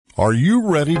Are you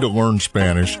ready to learn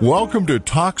Spanish? Welcome to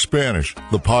Talk Spanish,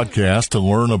 the podcast to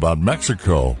learn about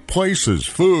Mexico, places,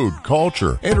 food,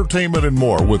 culture, entertainment, and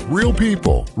more with real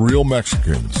people, real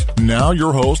Mexicans. Now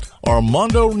your host,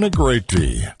 Armando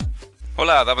Negrete.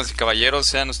 Hola, damas y caballeros,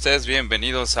 sean ustedes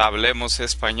bienvenidos a Hablemos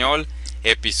Español,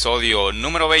 episodio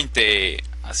número 20.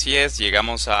 Así es,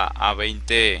 llegamos a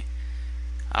 20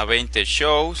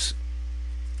 shows.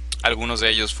 Algunos de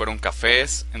ellos fueron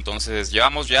cafés, entonces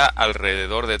llevamos ya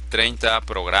alrededor de 30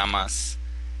 programas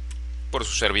por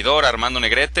su servidor Armando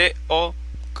Negrete o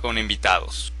con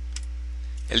invitados.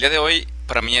 El día de hoy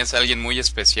para mí es alguien muy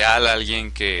especial,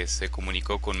 alguien que se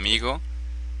comunicó conmigo,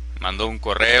 me mandó un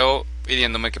correo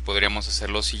pidiéndome que podríamos hacer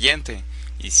lo siguiente.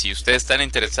 Y si ustedes están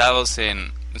interesados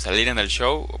en salir en el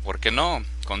show, ¿por qué no?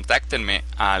 Contáctenme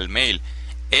al mail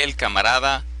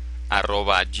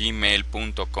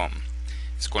elcamarada@gmail.com.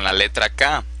 Es con la letra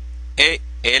K,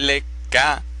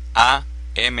 elkamara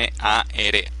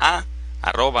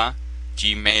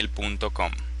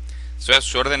 @gmail.com. Estoy a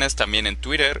sus órdenes también en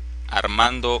Twitter,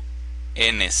 Armando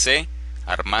NC,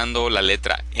 Armando la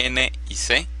letra N y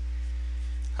C,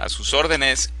 a sus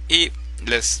órdenes. Y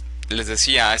les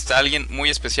decía, está alguien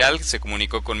muy especial, se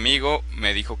comunicó conmigo,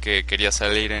 me dijo que quería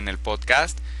salir en el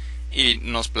podcast y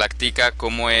nos platica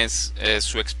cómo es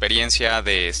su experiencia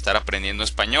de estar aprendiendo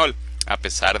español, a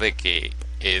pesar de que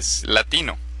es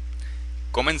latino.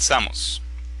 Comenzamos.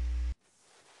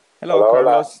 Hello, hola,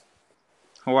 Carlos.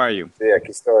 Hola. How are you? Sí,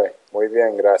 aquí estoy. Muy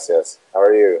bien, gracias. How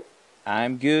are you?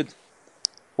 I'm good.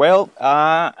 Well,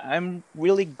 I'm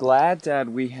really glad that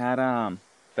we had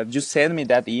that you sent me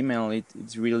that email.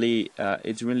 It's really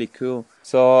cool.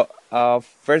 So,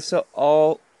 first of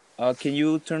all, can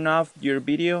you turn off your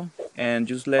video and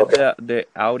just let the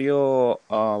audio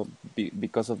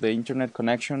because of the internet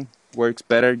connection works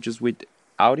better just with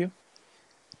audio?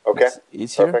 Okay. It's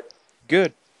easier. Perfect.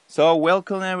 Good. So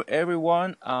welcome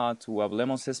everyone to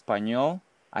Hablemos Español.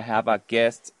 I have a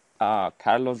guest,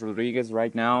 Carlos Rodriguez,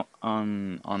 right now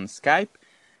on Skype.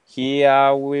 He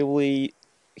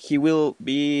will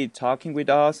be talking with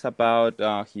us about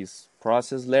his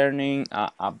process learning,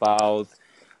 about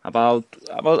a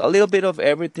little bit of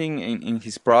everything in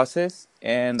his process,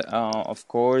 and of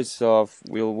course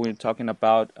we're talking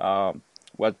about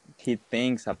what he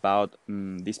thinks about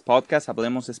this podcast,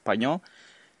 Hablemos Español.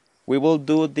 We will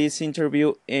do this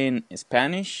interview in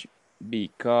Spanish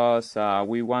because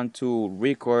we want to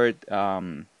record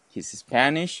his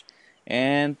Spanish,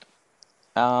 and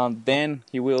then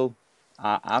he will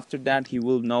after that he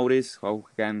will notice how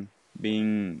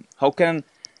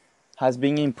has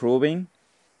been improving.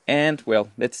 And well,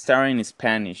 let's start in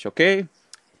Spanish, okay?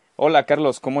 Hola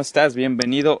Carlos, ¿cómo estás?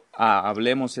 Bienvenido a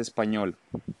Hablemos Español.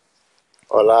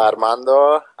 Hola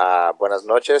Armando, buenas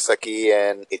noches aquí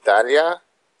en Italia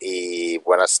y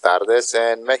buenas tardes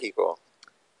en México.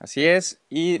 Así es,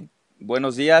 y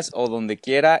buenos días o donde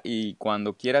quiera y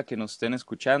cuando quiera que nos estén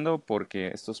escuchando,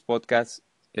 porque estos podcasts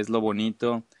es lo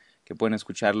bonito, que pueden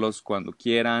escucharlos cuando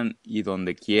quieran y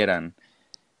donde quieran.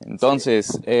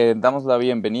 Entonces, damos la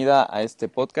bienvenida a este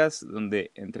podcast donde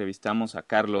entrevistamos a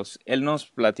Carlos. Él nos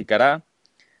platicará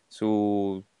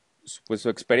su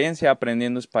experiencia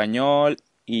aprendiendo español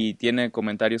y tiene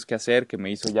comentarios que hacer que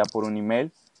me hizo ya por un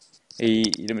email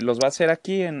y los va a hacer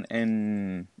aquí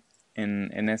en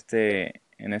este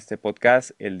podcast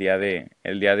el día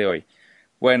de hoy.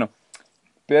 Bueno,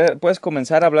 ¿puedes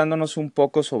comenzar hablándonos un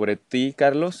poco sobre ti,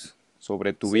 Carlos?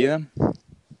 Sobre tu vida.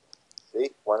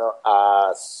 Sí, bueno,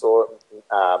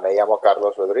 me llamo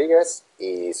Carlos Rodríguez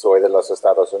y soy de los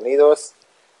Estados Unidos.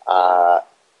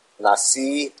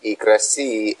 Nací y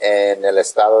crecí en el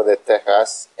estado de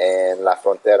Texas, en la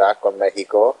frontera con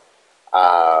México,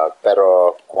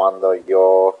 pero cuando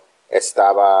yo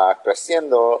estaba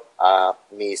creciendo,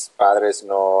 mis padres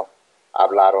no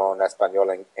hablaron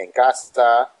español en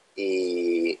casa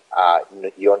y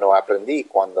yo no aprendí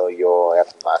cuando yo era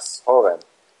más joven.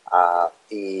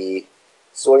 Y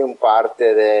soy un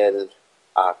parte del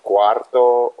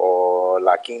cuarto o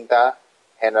la quinta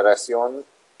generación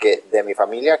de mi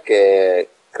familia que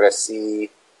crecí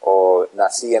o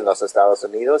nací en los Estados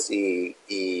Unidos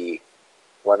y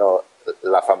bueno,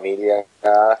 la familia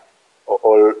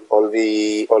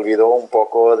olvidó un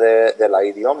poco de la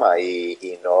idioma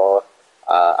y no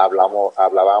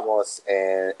hablábamos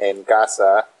en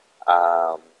casa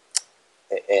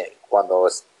cuando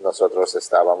nosotros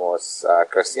estábamos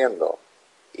creciendo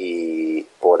y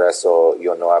por eso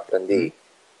yo no aprendí.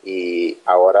 Y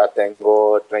ahora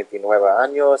tengo 39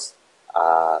 años,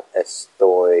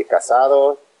 estoy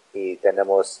casado y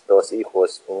tenemos dos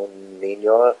hijos, un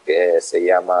niño que se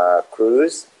llama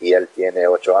Cruz y él tiene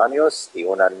 8 años y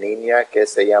una niña que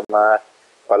se llama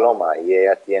Paloma y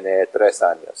ella tiene 3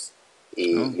 años.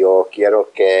 Oh, Y yo quiero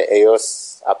que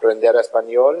ellos aprendan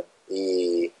español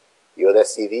y yo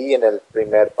decidí en el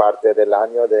primer parte del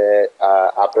año de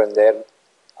aprender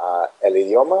el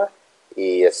idioma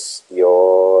y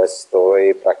yo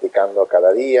estoy practicando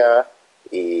cada día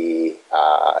y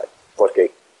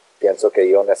porque pienso que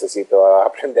yo necesito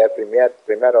aprender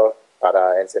primero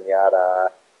para enseñar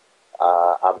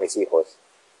a mis hijos.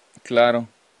 claro.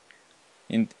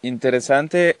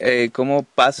 Interesante cómo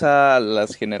pasa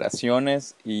las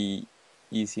generaciones y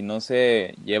si no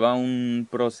se lleva un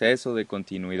proceso de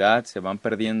continuidad, se van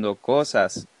perdiendo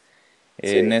cosas.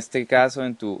 En Sí, este caso,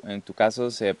 en tu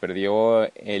caso, se perdió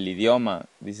el idioma.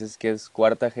 Dices que es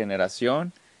cuarta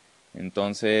generación,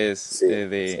 entonces sí,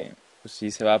 sí, pues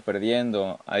sí se va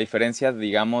perdiendo. A diferencia,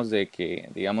 digamos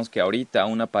que ahorita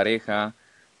una pareja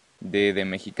de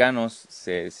mexicanos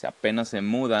se apenas se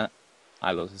muda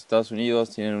a los Estados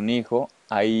Unidos, tienen un hijo,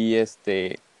 ahí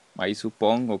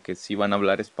supongo que sí van a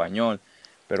hablar español,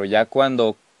 pero ya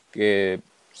cuando que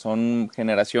son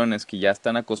generaciones que ya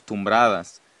están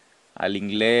acostumbradas al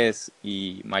inglés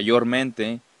y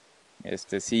mayormente,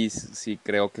 sí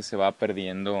creo que se va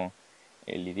perdiendo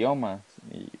el idioma,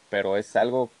 pero es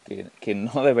algo que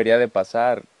no debería de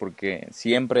pasar, porque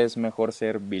siempre es mejor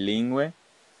ser bilingüe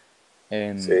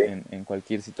sí. en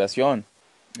cualquier situación,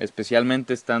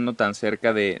 especialmente estando tan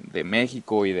cerca de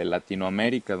México y de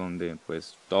Latinoamérica, donde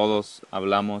pues todos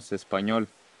hablamos español.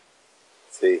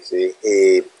 Sí, sí.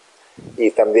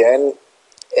 Y también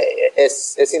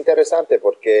es interesante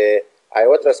porque hay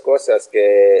otras cosas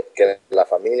que la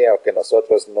familia o que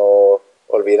nosotros no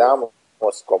olvidamos,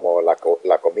 como la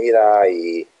comida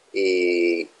y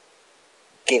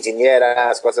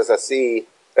quinceañeras, cosas así,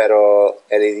 pero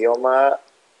el idioma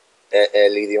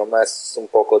es un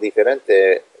poco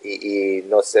diferente y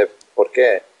no sé por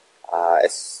qué.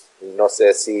 No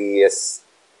sé si es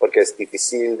porque es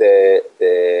difícil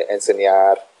de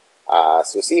enseñar a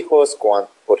sus hijos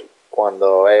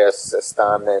cuando ellos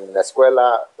están en la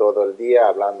escuela todo el día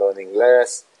hablando en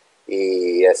inglés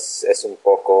y es un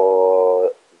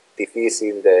poco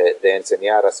difícil de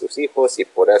enseñar a sus hijos y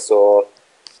por eso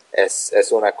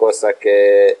es una cosa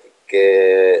que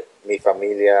mi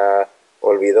familia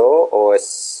olvidó o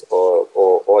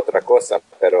otra cosa,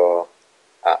 pero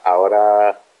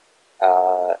ahora,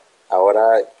 a-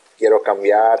 ahora quiero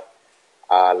cambiar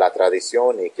la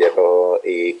tradición y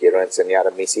quiero enseñar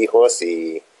a mis hijos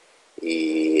y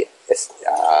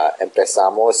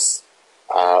empezamos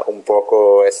un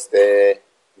poco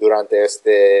durante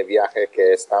este viaje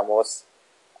que estamos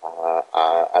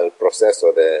al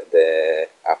proceso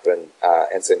a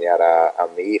enseñar a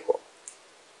mi hijo.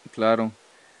 Claro,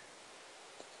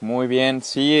 muy bien.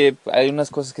 Sí, hay unas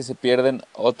cosas que se pierden,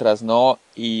 otras no.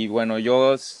 Y bueno,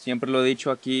 yo siempre lo he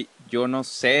dicho aquí, yo no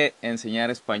sé enseñar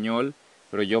español,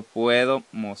 pero yo puedo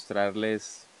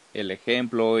mostrarles el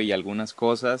ejemplo y algunas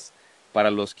cosas para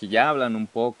los que ya hablan un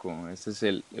poco. Ese es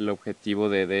el objetivo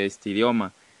de este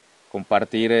idioma.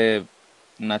 Compartir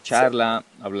una Sí, charla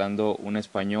hablando un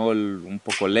español un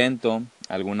poco lento,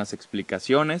 algunas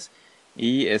explicaciones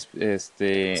y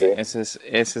sí. esa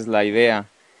es la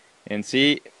idea. En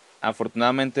sí,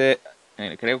 afortunadamente,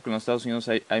 creo que en los Estados Unidos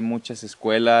hay muchas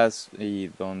escuelas y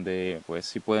donde pues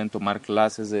sí pueden tomar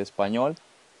clases de español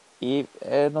y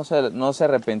no se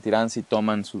arrepentirán si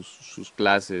toman sus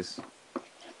clases.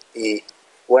 Y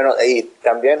bueno, y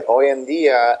también hoy en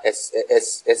día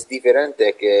es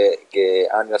diferente que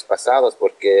años pasados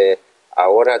porque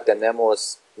ahora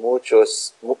tenemos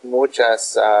muchos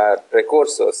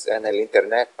recursos en el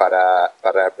Internet para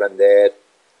aprender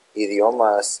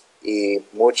idiomas y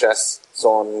muchas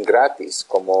son gratis,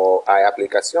 como hay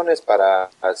aplicaciones para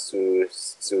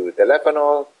su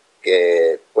teléfono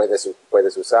que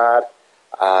puedes usar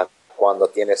cuando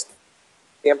tienes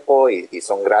tiempo y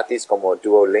son gratis, como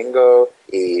Duolingo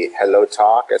y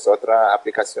HelloTalk es otra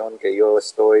aplicación que yo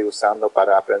estoy usando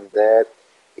para aprender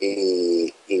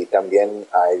y también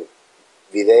hay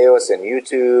videos en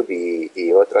YouTube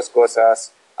y otras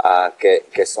cosas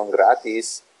que son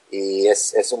gratis y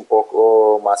es un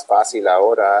poco más fácil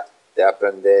ahora de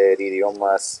aprender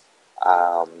idiomas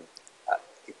um,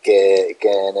 que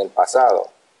en el pasado.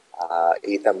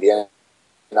 Y también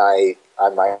hay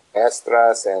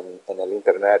maestras en el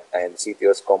internet en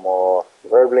sitios como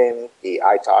Verblin y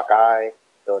iTalki,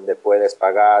 donde puedes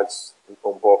pagar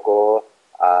un poco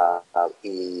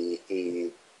y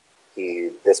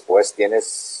después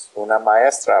tienes una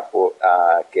maestra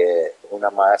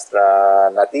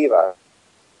nativa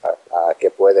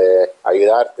que puede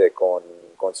ayudarte con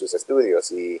sus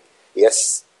estudios y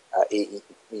es y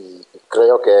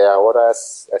creo que ahora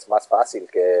es más fácil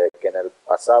que en el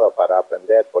pasado para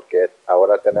aprender porque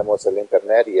ahora tenemos el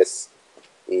internet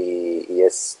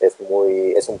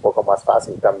es un poco más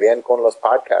fácil también con los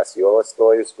podcasts. Yo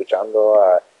estoy escuchando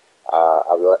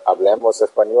Hablemos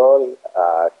Español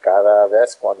cada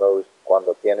vez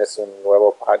cuando tienes un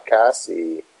nuevo podcast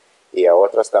y a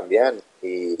otras también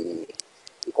y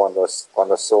cuando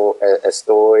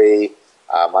estoy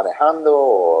manejando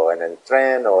o en el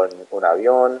tren o en un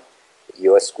avión,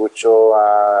 yo escucho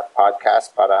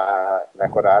podcasts para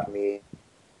mejorar mi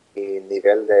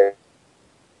nivel de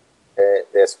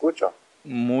escucho.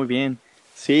 Muy bien.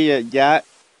 Sí, ya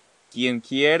quien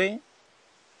quiere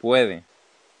puede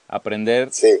aprender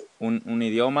Sí, un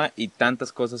idioma y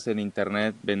tantas cosas en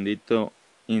Internet, bendito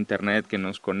Internet que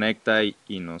nos conecta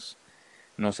y nos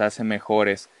hace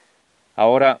mejores.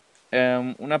 Ahora,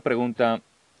 una pregunta.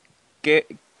 ¿Qué,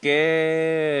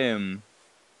 qué,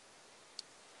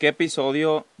 qué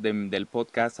episodio del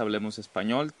podcast Hablemos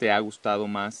Español te ha gustado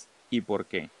más y por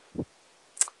qué?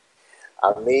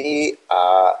 a mí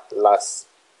las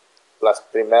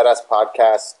primeras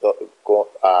podcasts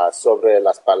sobre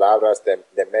las palabras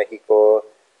de México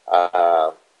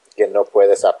que no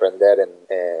puedes aprender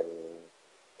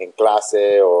en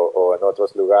clase o en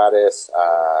otros lugares,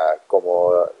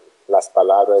 como las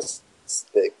palabras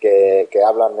que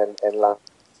hablan en la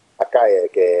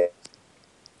calle,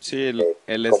 Sí,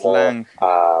 el como slang.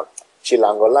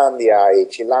 Chilangolandia y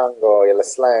Chilango y el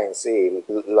slang, sí,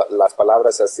 las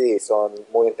palabras así son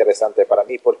muy interesantes para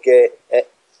mí porque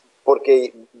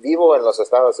vivo en los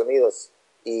Estados Unidos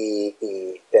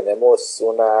y tenemos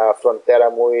una frontera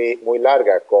muy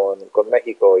larga con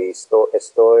México y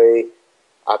estoy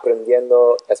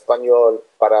aprendiendo español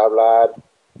para hablar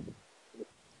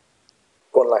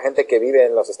con la gente que vive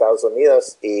en los Estados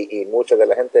Unidos y mucha de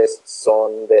la gente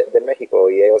son de México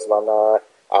y ellos van a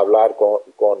hablar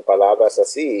con palabras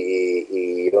así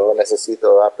y yo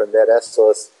necesito aprender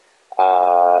esos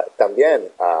también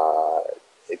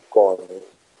con,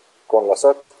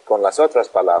 con las otras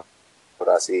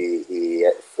palabras y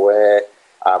fue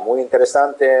muy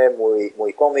interesante,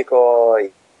 muy cómico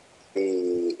y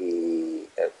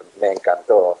me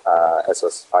encantó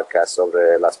esos podcasts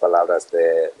sobre las palabras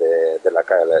de la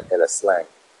calle, el slang.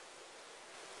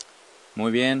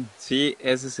 Muy bien. Sí,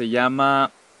 ese se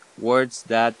llama Words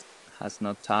That Has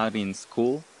Not Taught in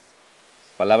School.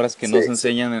 Palabras que no se Sí, sí.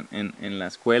 enseñan en la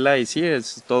escuela. Y sí,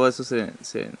 todo eso se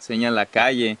enseña en la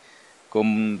calle.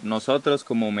 Como nosotros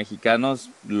como mexicanos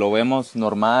lo vemos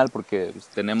normal porque pues,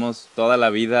 tenemos toda la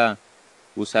vida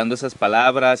usando esas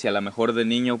palabras y a lo mejor de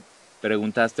niño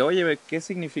preguntaste, oye, ¿qué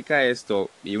significa esto?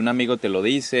 Y un amigo te lo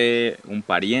dice, un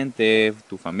pariente,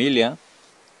 tu familia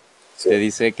te Sí,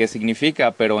 dice qué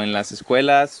significa, pero en las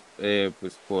escuelas,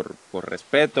 pues por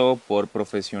respeto, por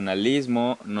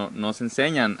profesionalismo, no se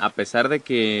enseñan, a pesar de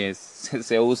que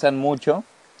se usan mucho,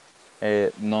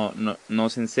 no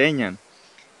se enseñan.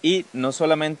 Y no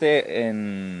solamente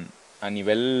a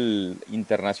nivel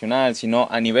internacional, sino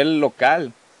a nivel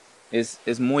local.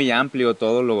 Es muy amplio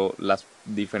todo las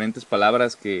diferentes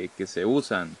palabras que se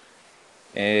usan.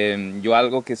 Yo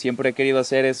algo que siempre he querido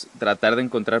hacer es tratar de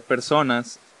encontrar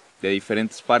personas de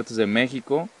diferentes partes de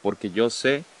México, porque yo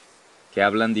sé que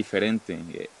hablan diferente,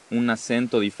 un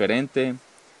acento diferente,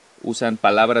 usan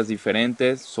palabras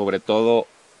diferentes, sobre todo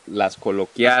las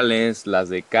coloquiales, las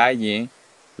de calle,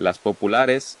 las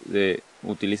populares,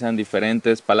 utilizan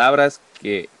diferentes palabras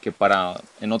que para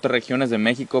en otras regiones de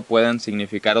México puedan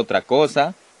significar otra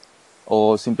cosa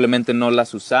o simplemente no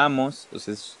las usamos.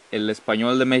 Entonces el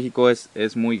español de México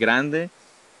es muy grande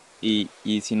y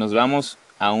si nos vamos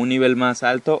a un nivel más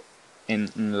alto en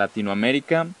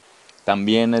Latinoamérica,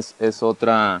 también es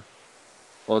otro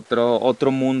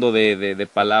mundo de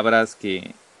palabras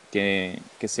que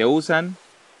se usan,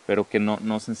 pero que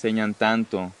no se enseñan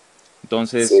tanto.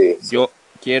 Entonces, sí, sí. yo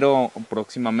quiero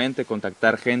próximamente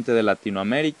contactar gente de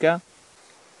Latinoamérica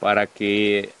para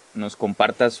que nos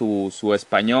comparta su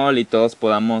español y todos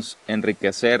podamos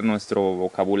enriquecer nuestro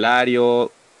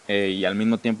vocabulario y al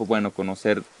mismo tiempo, bueno,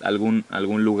 conocer algún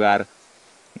lugar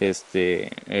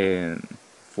este,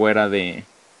 fuera de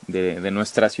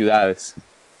nuestras ciudades.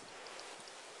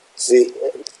 Sí,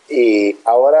 y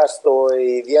ahora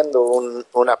estoy viendo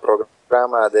una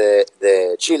programa de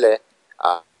Chile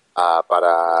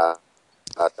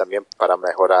también para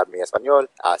mejorar mi español.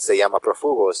 Se llama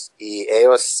Profugos y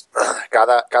ellos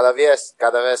cada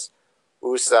vez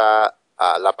usa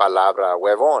la palabra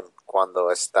huevón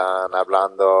cuando están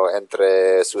hablando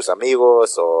entre sus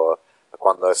amigos o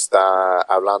cuando está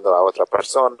hablando a otra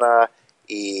persona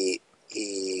y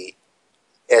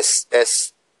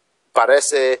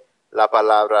parece la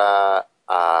palabra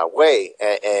güey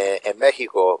en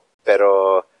México,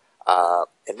 pero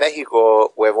en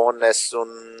México huevón es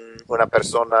una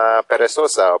persona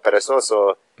perezosa o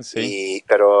perezoso, Sí,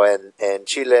 pero en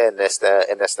Chile, en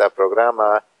este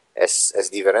programa, es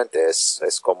diferente,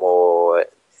 es como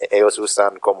ellos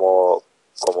usan como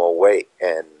güey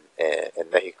en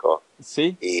México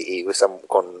sí, y usan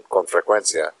con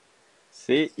frecuencia.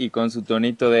 sí, y con su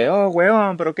tonito de, oh,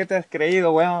 weón, pero ¿qué te has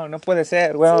creído, weón? No puede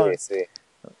ser, Sí, weón. sí.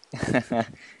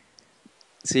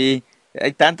 Sí,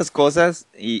 hay tantas cosas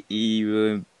y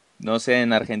no sé,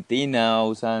 en Argentina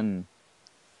usan,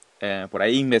 por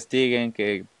ahí investiguen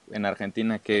que en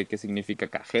Argentina qué significa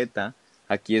cajeta.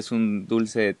 Aquí es un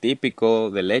dulce típico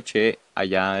de leche,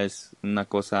 allá es una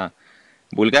cosa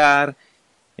vulgar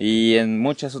y en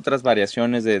muchas otras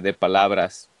variaciones de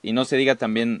palabras. Y no se diga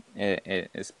también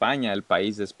España, el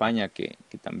país de España, que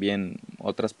también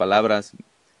otras palabras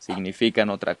significan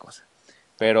otra cosa.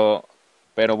 Pero,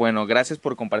 pero bueno, gracias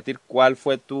por compartir cuál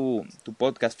fue tu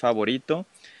podcast favorito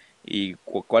y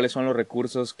cuáles son los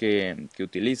recursos que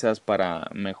utilizas para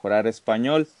mejorar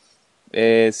español.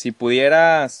 Si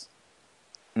pudieras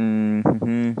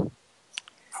ujú,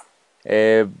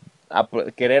 eh,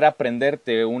 querer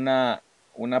aprenderte una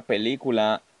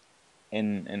película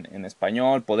en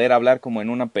español, poder hablar como en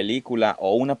una película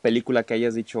o una película que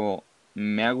hayas dicho,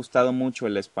 me ha gustado mucho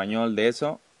el español de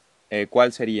eso,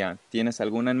 ¿cuál sería? ¿Tienes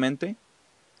alguna en mente?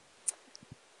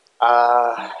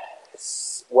 Ah,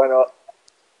 bueno,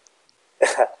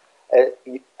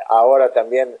 ahora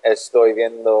también estoy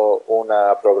viendo un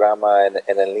programa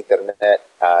en el internet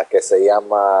que se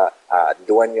llama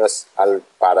Dueños al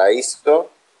Paraíso.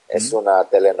 Es ¿Mm? una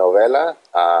telenovela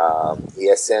y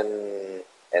es en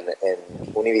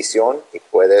Univision y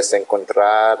puedes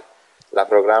encontrar la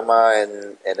programa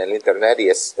en el internet y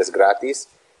es gratis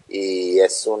y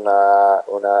es una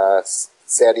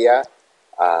serie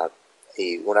uh,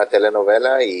 y una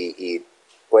telenovela y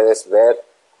puedes ver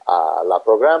la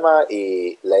programa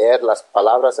y leer las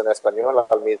palabras en español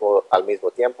al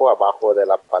mismo tiempo abajo de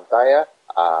la pantalla.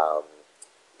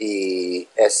 Y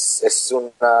es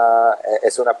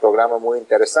una programa muy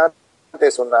interesante,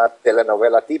 es una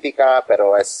telenovela típica,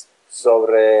 pero es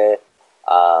sobre,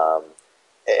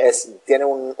 tiene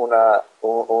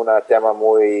una tema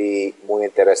muy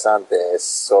interesante, es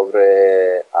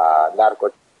sobre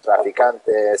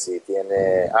narcotraficantes y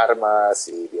tiene armas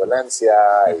y violencia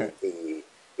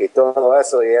y todo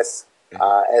eso y es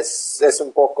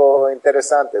un poco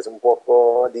interesante, es un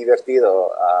poco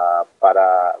divertido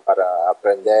para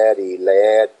aprender y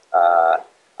leer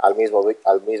al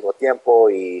mismo tiempo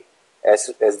y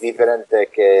es diferente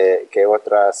que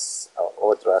otras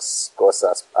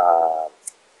cosas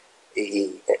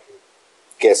y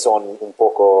que son un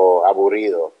poco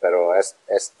aburridos, pero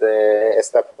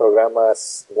este programa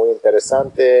es muy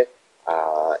interesante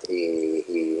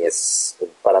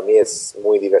para mí es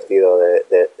muy divertido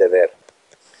de ver.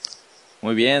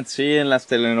 Muy bien, sí, en las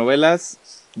telenovelas,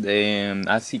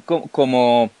 así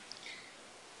como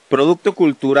producto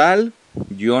cultural,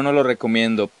 yo no lo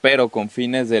recomiendo, pero con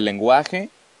fines de lenguaje,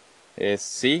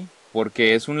 sí,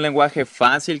 porque es un lenguaje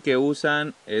fácil que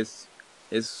usan,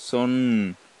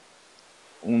 son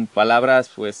palabras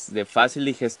pues de fácil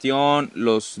digestión,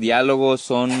 los diálogos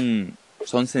son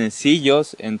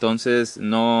sencillos, entonces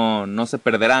no se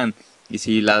perderán. Y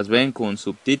si las ven con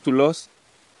subtítulos,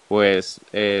 pues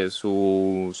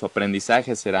su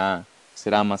aprendizaje será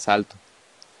más alto.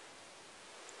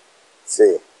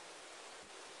 Sí.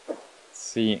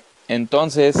 Sí,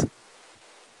 entonces,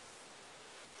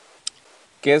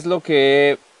 ¿qué es lo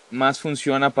que más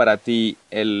funciona para ti?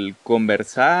 ¿El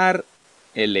conversar,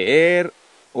 el leer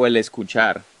o el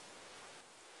escuchar?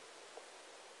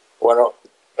 Bueno,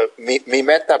 mi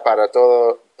meta para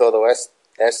todo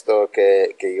esto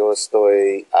que yo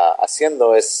estoy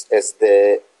haciendo es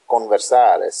de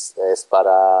conversar, es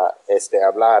de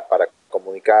hablar, para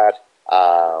comunicar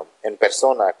en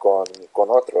persona con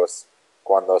otros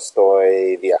cuando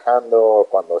estoy viajando,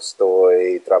 cuando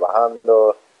estoy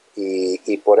trabajando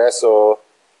y por eso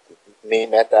mi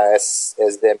meta es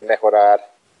de mejorar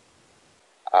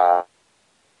uh,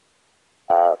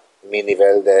 mi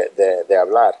nivel de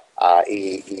hablar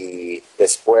y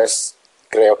después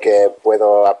creo que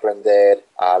puedo aprender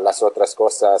las otras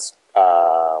cosas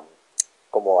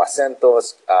como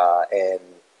acentos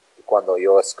cuando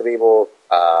yo escribo,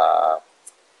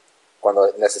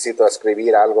 cuando necesito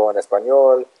escribir algo en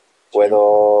español, Sí.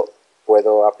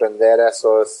 puedo aprender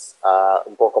esos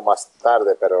un poco más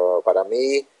tarde, pero para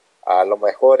mí lo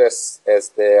mejor es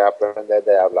de aprender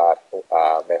de hablar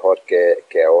mejor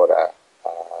que ahora.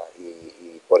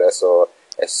 Y por eso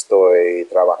estoy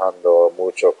trabajando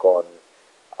mucho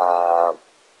ah,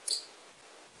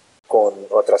 con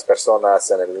otras personas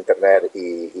en el internet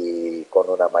y con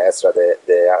una maestra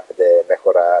de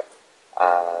mejorar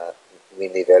mi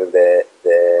nivel de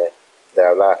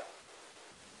hablar.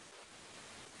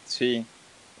 Sí,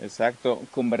 exacto.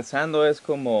 Conversando es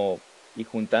como, y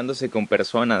juntándose con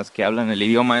personas que hablan el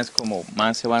idioma es como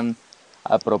más se van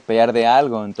a apropiar de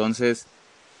algo. Entonces,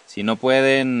 si no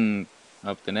pueden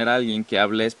obtener a alguien que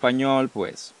hable español,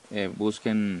 pues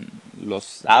busquen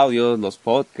los audios, los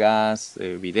podcasts,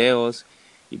 videos,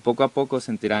 y poco a poco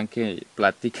sentirán que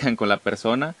platican con la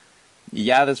persona y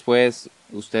ya después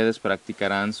ustedes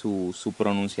practicarán su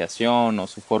pronunciación o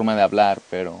su forma de hablar,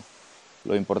 pero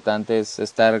lo importante es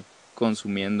estar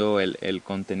consumiendo el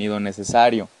contenido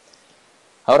necesario.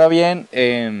 Ahora bien,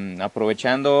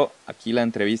 aprovechando aquí la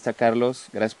entrevista, Carlos,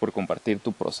 gracias por compartir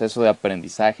tu proceso de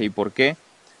aprendizaje y por qué.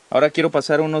 Ahora quiero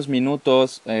pasar unos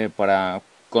minutos para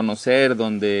conocer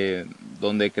dónde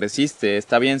creciste.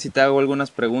 ¿Está bien si te hago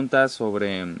algunas preguntas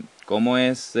sobre cómo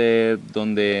es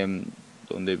dónde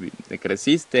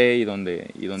creciste y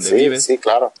dónde Sí, vives? sí,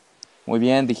 claro. Muy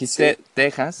bien, Sí, dijiste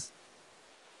Texas.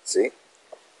 sí.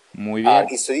 Muy bien.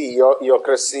 Y sí, yo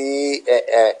crecí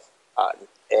ah,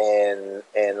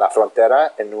 en la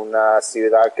frontera, en una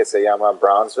ciudad que se llama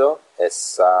Brownsville.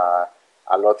 Es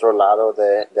al otro lado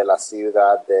de la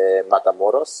ciudad de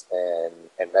Matamoros,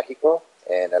 en México,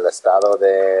 en el estado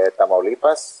de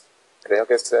Tamaulipas. Creo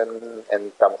que es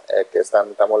que está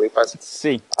en Tamaulipas.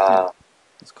 Sí, Ah,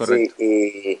 es sí, correcto.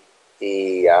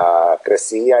 y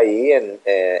crecí ahí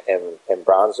en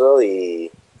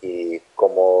Brownsville y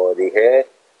como dije,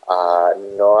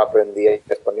 no aprendí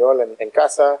español en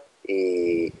casa,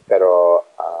 pero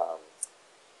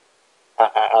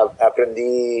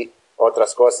aprendí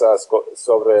otras cosas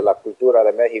sobre la cultura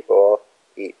de México,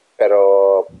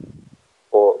 pero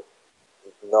o,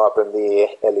 no aprendí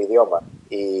el idioma.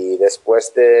 Y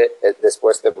después de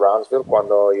Brownsville,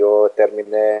 cuando yo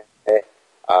terminé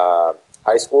uh,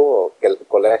 high school o el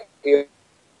colegio,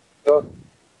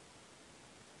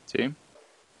 Sí.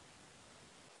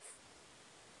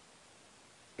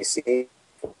 y sí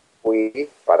fui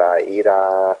para ir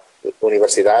a la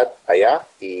universidad allá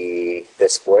y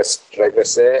después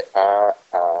regresé a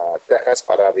Texas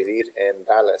para vivir en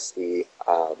Dallas y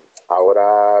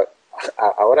ahora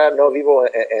ahora no vivo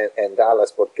en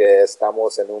Dallas porque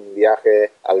estamos en un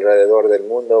viaje alrededor del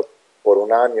mundo por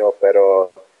un año,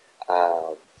 pero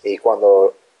y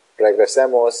cuando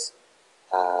regresemos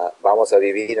vamos a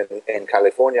vivir en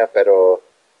California, pero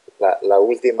la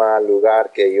última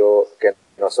lugar que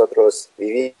nosotros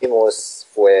vivimos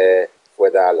fue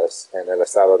Dallas, en el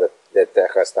estado de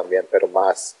Texas también, pero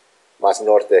más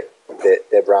norte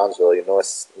de Brownsville y no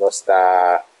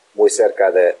está muy cerca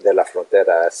de la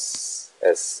frontera, es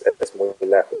muy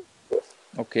lejos,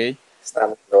 Ok, está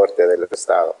muy norte del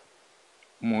estado.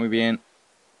 muy bien.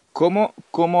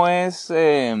 ¿Cómo es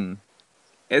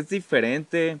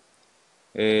diferente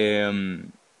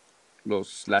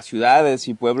las ciudades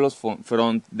y pueblos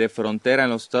de frontera en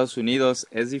los Estados Unidos?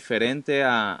 ¿Es diferente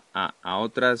a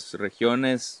otras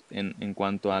regiones en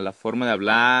cuanto a la forma de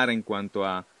hablar, en cuanto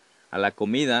a la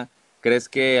comida? ¿Crees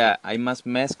que hay más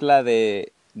mezcla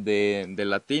de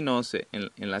latinos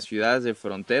en las ciudades de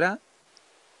frontera?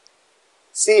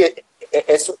 Sí,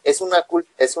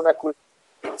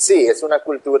 sí, es una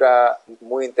cultura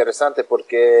muy interesante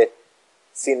porque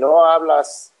si no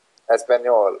hablas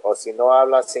español o si no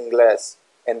hablas inglés,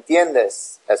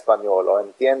 entiendes español o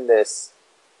entiendes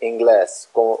inglés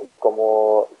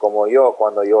como yo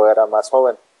cuando yo era más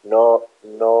joven. No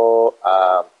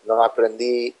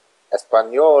aprendí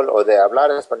español o de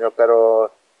hablar español,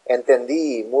 pero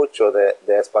entendí mucho de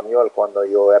español cuando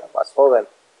yo era más joven.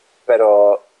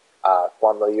 Pero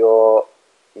cuando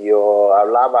yo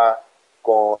hablaba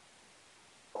con,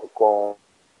 con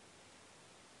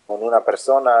una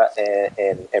persona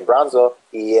en Brownsville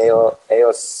y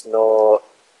ellos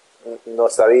no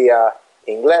sabía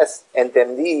inglés,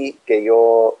 entendí que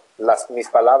mis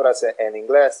palabras en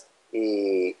inglés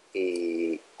y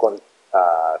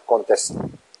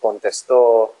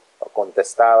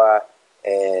contestaba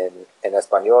en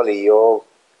español y yo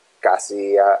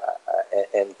casi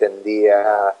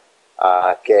entendía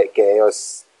que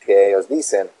ellos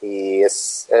dicen y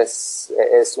es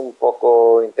un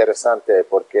poco interesante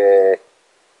porque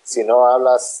si no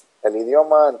hablas el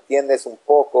idioma entiendes un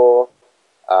poco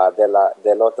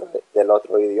del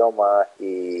otro idioma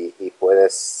y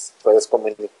puedes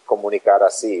comunicar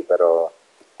así, pero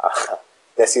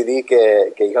decidí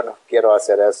que yo no quiero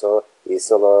hacer eso y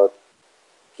solo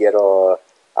quiero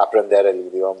aprender el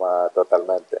idioma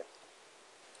totalmente.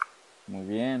 Muy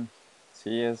bien.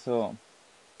 Sí, eso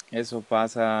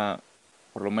pasa,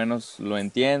 por lo menos lo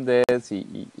entiendes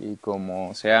y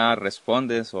como sea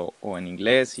respondes o en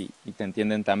inglés y te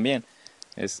entienden también.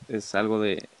 Es algo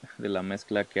de la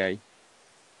mezcla que hay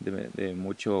de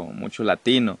mucho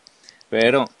latino.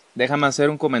 Pero déjame hacer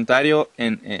un comentario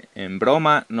en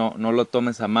broma, no lo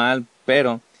tomes a mal,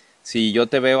 pero si yo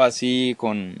te veo así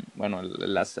con, bueno,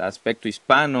 el aspecto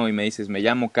hispano y me dices, me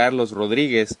llamo Carlos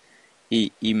Rodríguez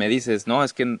y me dices, no,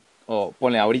 es que, o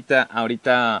ponle, ahorita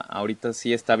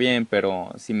sí está bien,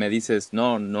 pero si me dices,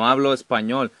 no hablo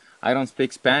español, I don't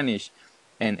speak Spanish,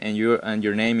 and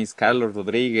your name is Carlos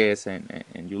Rodriguez, and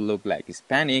you look like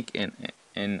Hispanic,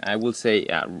 and I will say,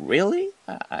 really?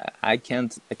 I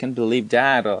can't believe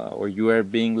that, or you are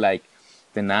being like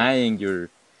denying your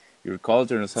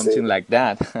culture or Sí, something like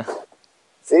that.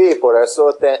 sí, por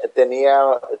eso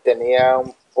tenía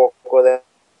un poco de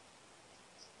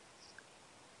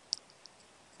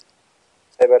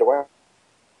vergüenza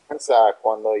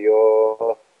cuando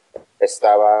yo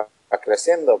estaba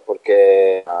creciendo,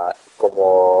 porque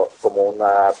como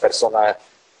una persona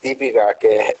típica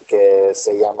que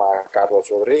se llama Carlos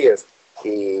Rodríguez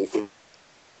y,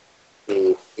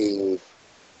 y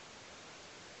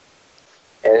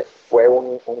fue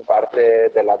un parte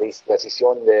de la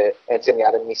decisión de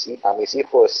enseñar a mis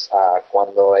hijos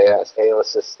cuando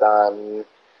ellos están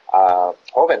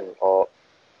joven o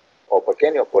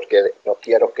pequeños, porque no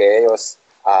quiero que ellos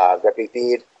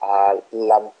repetir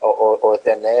o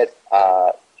tener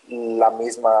las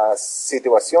mismas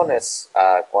situaciones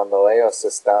cuando ellos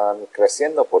están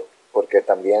creciendo, porque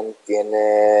también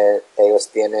ellos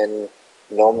tienen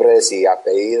nombres y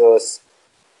apellidos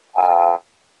a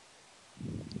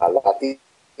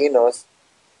latinos,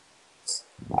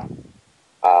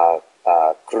 a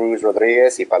Cruz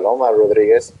Rodríguez y Paloma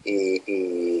Rodríguez,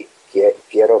 y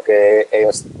quiero que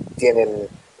ellos tienen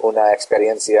una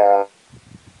experiencia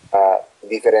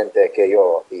diferente que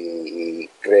yo, y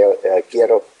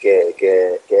quiero que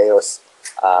ellos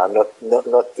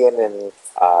no tienen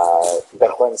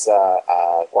vergüenza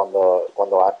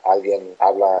cuando alguien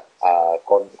habla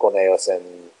con ellos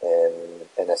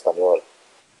en español.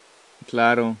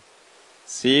 Claro,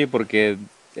 sí, porque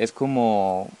es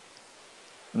como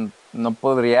no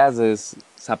podrías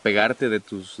desapegarte de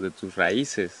tus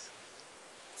raíces.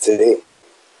 Sí,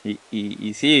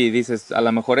 Y sí, dices, a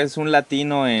lo mejor es un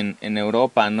latino en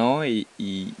Europa, ¿no? Y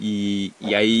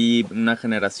hay una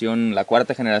generación, la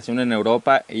cuarta generación en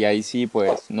Europa, y ahí sí,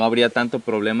 pues no habría tanto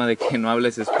problema de que no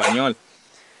hables español.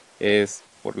 Es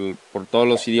por todos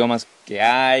los idiomas que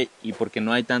hay y porque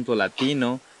no hay tanto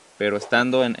latino, pero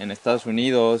estando en Estados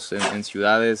Unidos, en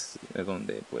ciudades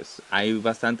donde pues hay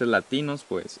bastantes latinos,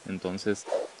 pues entonces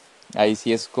ahí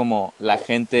sí es como la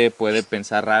gente puede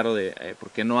pensar raro de ¿por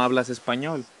qué no hablas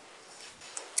español?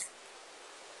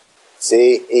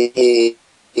 sí,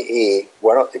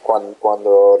 bueno,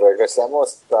 cuando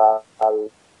regresemos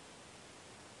al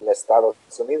Estados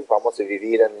Unidos, vamos a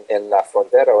vivir en la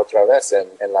frontera otra vez,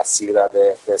 en la ciudad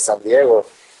de San Diego,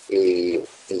 y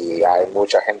hay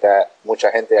mucha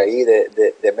gente ahí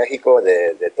de México,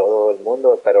 de todo el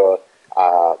mundo, pero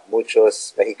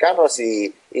muchos mexicanos,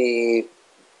 y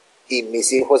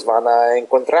mis hijos van a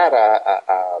encontrar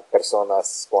a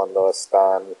personas cuando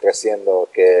están creciendo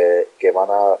que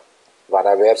van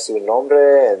a ver su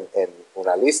nombre en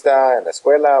una lista en la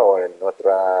escuela o en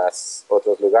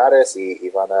otros lugares, y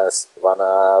van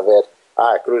a ver,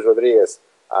 Cruz Rodríguez,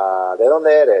 ¿de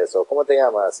dónde eres? ¿O cómo te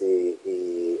llamas?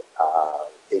 Y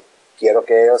quiero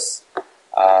que ellos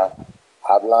ah,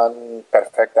 hablan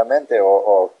perfectamente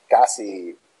o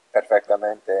casi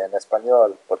perfectamente en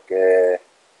español, porque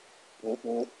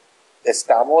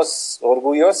estamos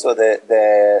orgullosos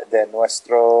de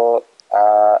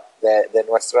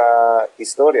nuestra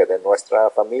historia, de nuestra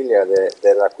familia,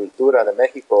 de la cultura de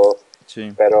México,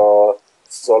 Sí, pero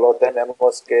solo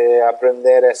tenemos que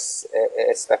aprender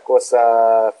esta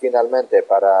cosa finalmente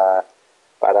para,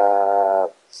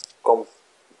 com-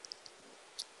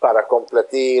 para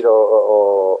completar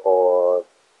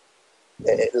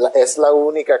es la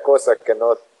única cosa que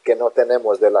no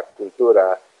tenemos de la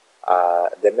cultura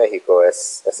de México,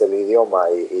 es el idioma,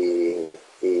 y,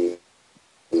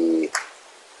 y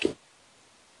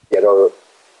quiero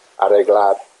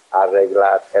arreglar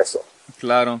eso.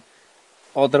 claro.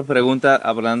 Otra pregunta,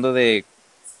 hablando de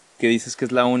que dices que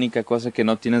es la única cosa que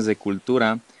no tienes de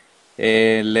cultura,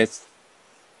 les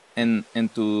en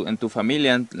tu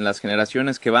familia, en las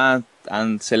generaciones que van,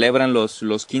 celebran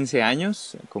los 15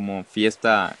 años como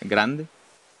fiesta grande.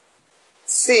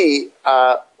 Sí,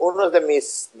 unas de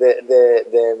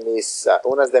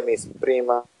mis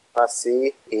primas,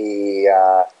 sí, y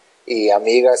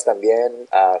amigas también,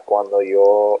 cuando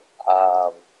yo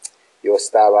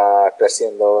estaba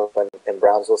creciendo en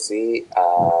Brownsville, sí,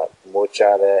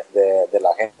 mucha de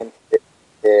la gente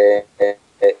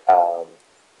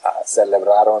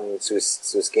celebraron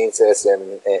sus 15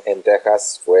 en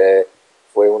Texas. Fue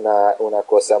una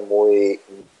cosa muy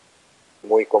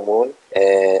común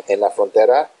en la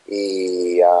frontera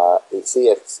y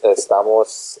sí,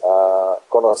 estamos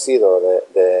conocidos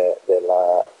de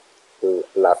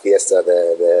la fiesta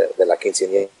de la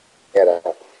quinceañera.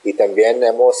 Y también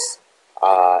hemos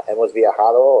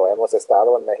viajado, hemos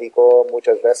estado en México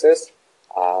muchas veces,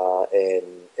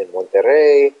 en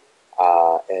Monterrey,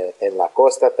 en la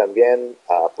costa también,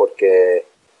 porque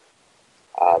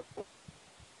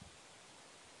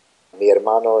mi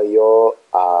hermano y yo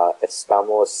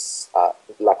estamos,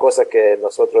 la cosa que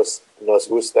nosotros nos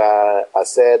gusta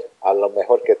hacer, a lo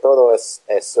mejor que todo, es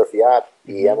surfear.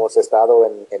 Y hemos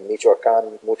estado en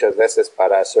Michoacán muchas veces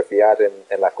para surfear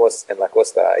en la costa.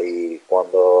 Y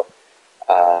cuando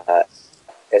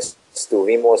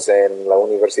estuvimos en la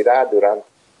universidad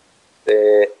durante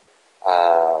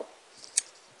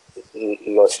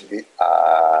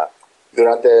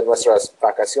durante nuestras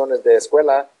vacaciones de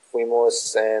escuela,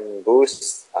 fuimos en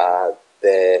bus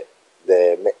de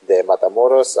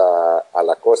Matamoros a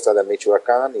la costa de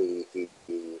Michoacán y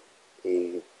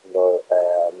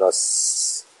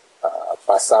nos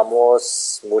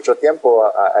pasamos mucho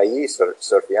tiempo allí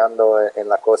surfeando en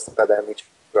la costa de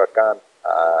Michoacán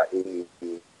y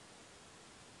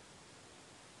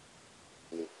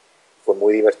fue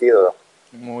muy divertido.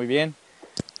 Muy bien.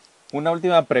 Una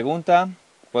última pregunta.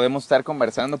 Podemos estar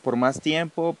conversando por más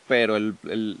tiempo, pero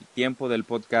el tiempo del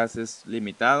podcast es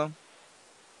limitado.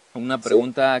 Una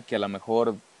pregunta que a lo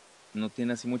mejor no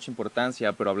tiene así mucha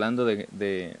importancia, pero hablando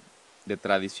de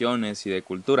tradiciones y de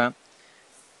cultura,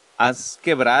 ¿has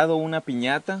quebrado una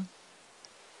piñata?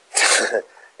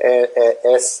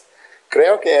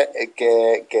 Creo que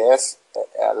es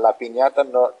la piñata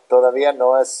todavía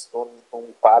no es un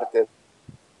parte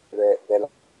de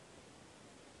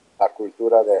la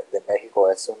cultura de México,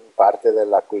 es un parte de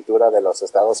la cultura de los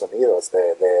Estados Unidos,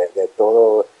 de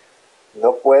todo.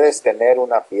 No puedes tener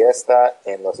una fiesta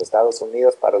en los Estados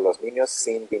Unidos para los niños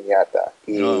sin piñata.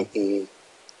 Y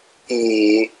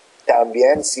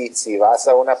también si vas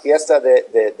a una fiesta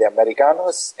de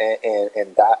americanos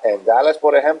en Dallas,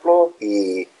 por ejemplo,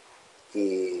 y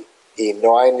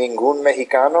no hay ningún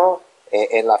mexicano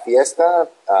en la fiesta,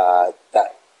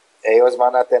 ellos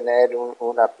van a tener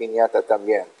una piñata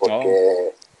también,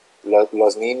 porque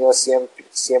los niños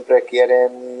siempre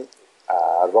quieren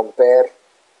romper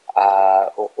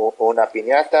una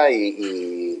piñata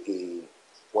y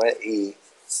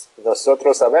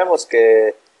nosotros sabemos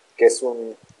que es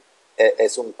un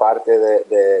parte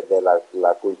de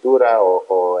la cultura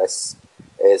o es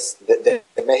de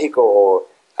México, o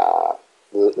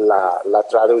la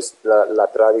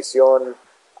tradición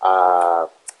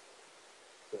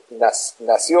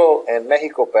nació en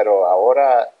México, pero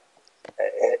ahora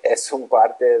es un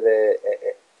parte de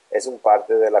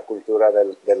la cultura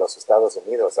de los Estados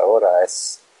Unidos. Ahora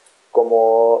es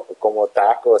como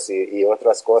tacos y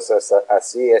otras cosas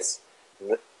así.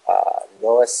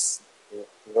 No es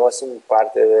un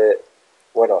parte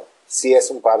bueno, sí es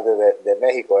un parte de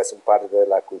México, es un parte de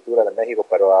la cultura de México,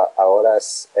 pero ahora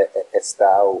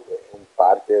está un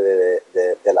parte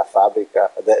de la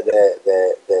fábrica,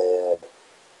 de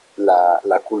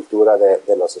la cultura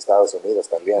de los Estados Unidos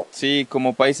también. Sí,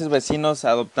 como países vecinos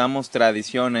adoptamos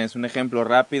tradiciones. Un ejemplo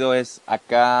rápido es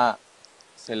acá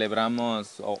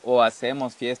celebramos o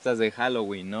hacemos fiestas de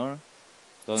Halloween, ¿no?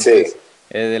 Entonces, Sí.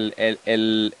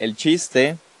 el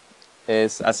chiste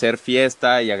es hacer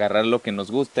fiesta y agarrar lo que nos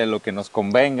guste, lo que nos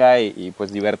convenga y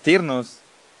pues divertirnos.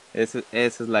 Esa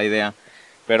es la idea.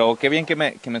 Pero qué bien que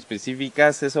me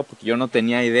especificas eso, porque yo no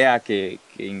tenía idea que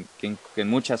en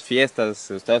muchas fiestas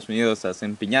de Estados Unidos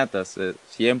hacen piñatas.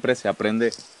 Siempre se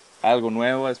aprende algo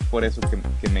nuevo. Es por eso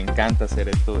que me encanta hacer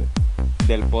esto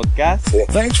del podcast.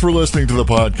 Thanks for listening to the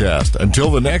podcast.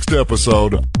 Until the next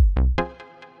episode,